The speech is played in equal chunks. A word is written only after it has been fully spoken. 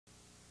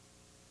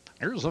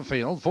Here's the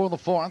field for the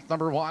fourth.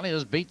 Number 1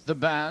 is Beat the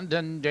Band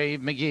and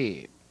Dave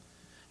McGee.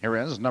 Here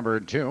is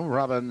number 2,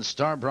 Robin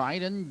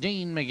Starbright and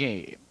Dean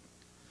McGee.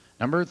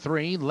 Number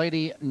 3,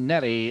 Lady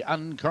Nettie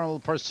and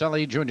Carl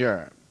Porcelli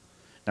Jr.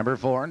 Number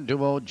 4,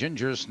 duo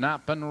Ginger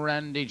Snap and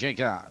Randy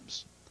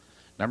Jacobs.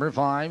 Number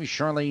 5,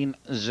 Charlene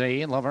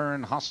Z,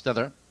 Laverne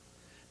Hostetler.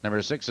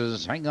 Number 6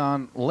 is Hang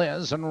On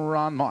Liz and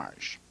Ron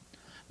Marsh.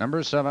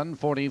 Number 7,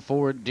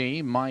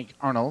 44D, Mike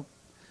Arnold.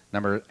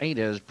 Number 8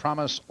 is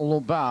Promise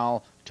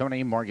Lobal,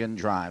 Tony Morgan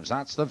drives.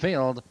 That's the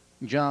field,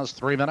 just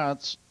 3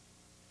 minutes.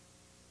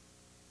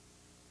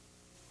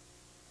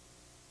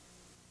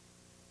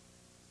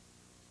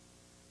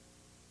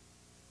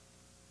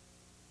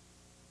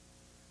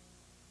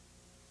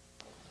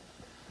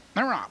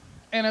 They're up.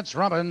 And it's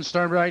Robin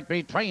Starbright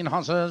between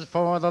horses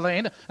for the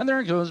lead. And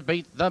there goes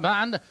Beat the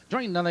Band.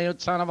 Joined on the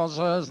outside of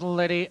horses,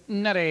 Lady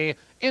Nettie.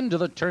 Into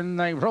the turn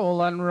they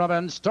roll, and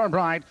Robin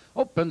Starbright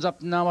opens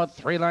up now a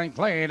 3-length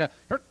lead.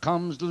 Here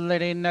comes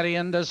Lady Nettie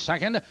into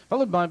second,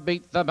 followed by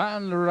Beat the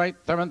Band right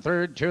there in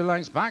third, 2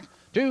 lengths back.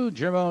 To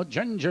Duo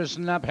Ginger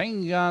Snap,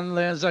 Hang On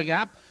Liz a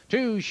gap.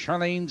 To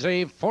Charlene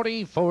Z,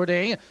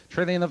 44D.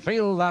 Trailing the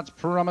field, that's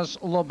Promise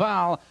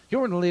Lobal.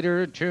 Your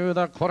leader to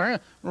the quarter,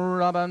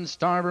 Robin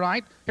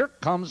Starbright. Here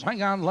comes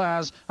Hang On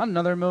Liz.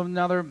 Another move,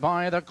 another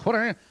by the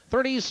quarter.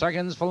 30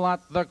 seconds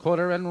flat the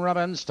quarter, and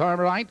Robin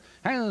Starbright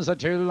has a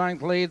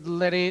 2-length lead.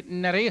 Lady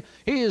Nettie,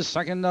 he's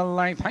second to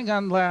length. Hang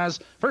On Liz.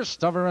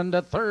 First over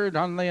into third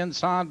on the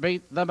inside.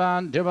 Beat the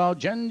Band, Duo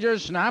Ginger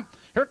Snap.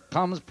 Here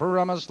comes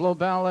Promise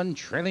Lobal and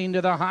trailing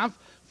to the half.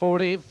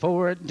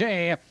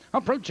 44D.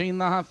 Approaching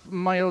the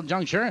half-mile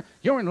juncture,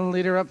 your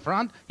leader up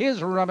front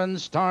is Robin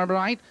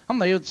Starbright. On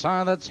the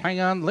outside, that's Hang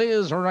On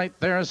Liz right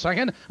there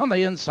second. On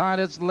the inside,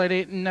 it's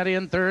Lady Nettie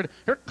in third.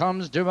 Here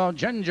comes Duo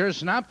Ginger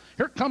Snap.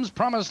 Here comes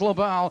Promise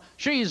Lobal.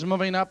 She's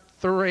moving up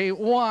 3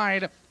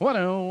 wide. 1,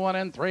 2, 1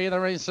 and 3.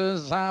 The race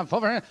is half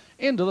over.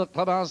 Into the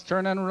clubhouse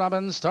turn, and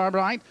Robin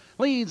Starbright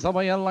leads the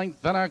way a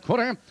length and a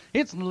quarter.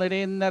 It's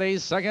Lady Nettie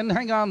second.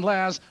 Hang On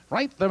Liz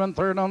right there in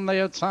third. On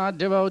the outside,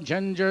 Duo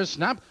Ginger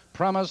Snap.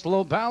 Promise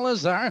Lobal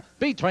is there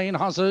between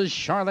horses,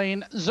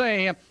 Charlene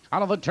Z.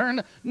 Out of the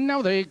turn,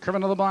 now they curve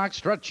into the block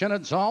stretch, and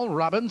it's all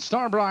Robin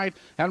Starbright.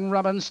 And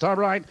Robin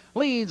Starbright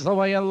leads the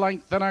way a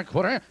length and a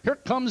quarter. Here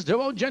comes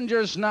Duo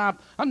Ginger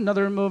Snap.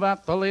 Another move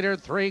at the leader,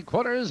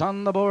 3/4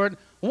 on the board.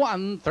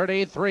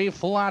 1:33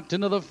 flat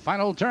into the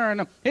final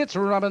turn. It's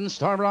Robin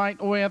Starbright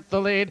with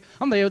the lead.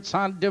 On the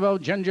outside, Duo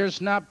Ginger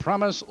Snap.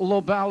 Promise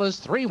Lobal is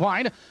 3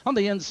 wide. On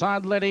the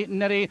inside, Lady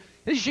Nettie.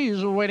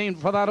 She's waiting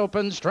for that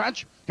open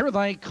stretch. Here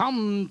they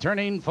come,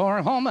 turning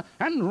for home.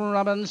 And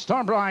Robin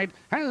Starbright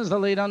has the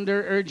lead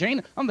under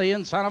urging. On the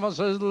inside of us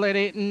is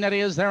Lady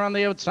Nettie is there. On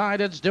the outside,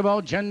 it's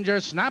Duo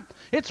Ginger Snap.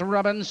 It's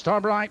Robin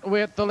Starbright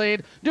with the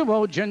lead.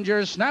 Duo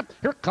Ginger Snap.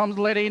 Here comes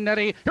Lady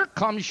Nettie. Here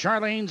comes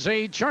Charlene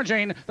Z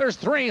charging. There's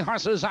 3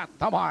 horses at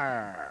the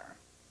wire.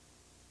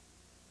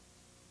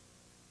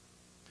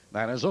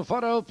 That is a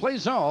photo.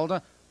 Please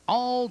hold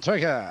all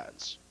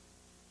tickets.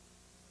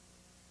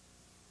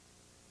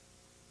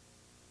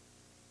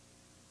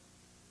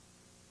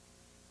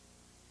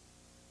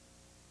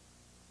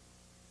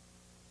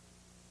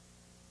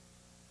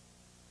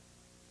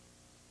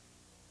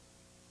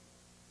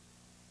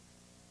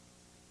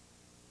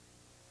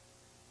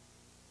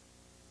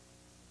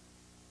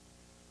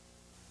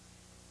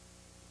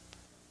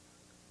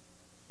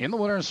 In the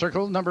winner's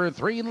circle, number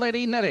 3,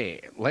 Lady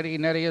Nettie. Lady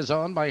Nettie is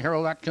owned by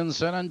Harold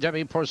Atkinson and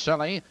Debbie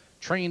Porcelli,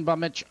 trained by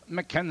Mitch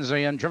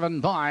McKenzie and driven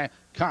by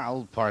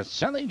Carl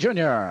Porcelli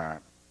Jr.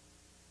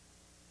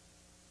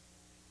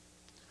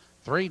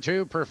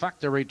 3-2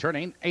 Perfecta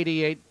returning,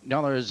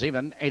 $88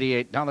 even,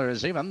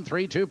 $88 even,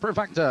 3-2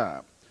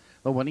 Perfecta.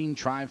 The winning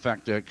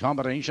trifecta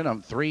combination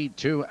of 3,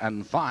 2,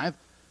 and 5,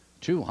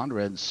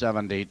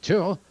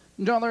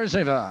 $272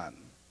 even.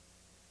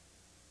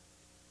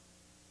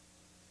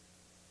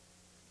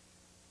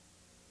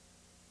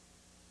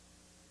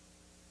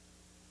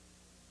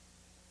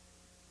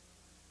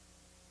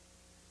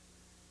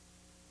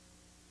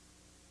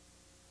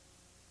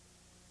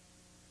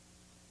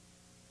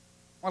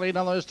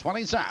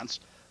 $20.20,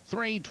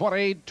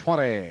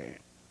 3/20/20.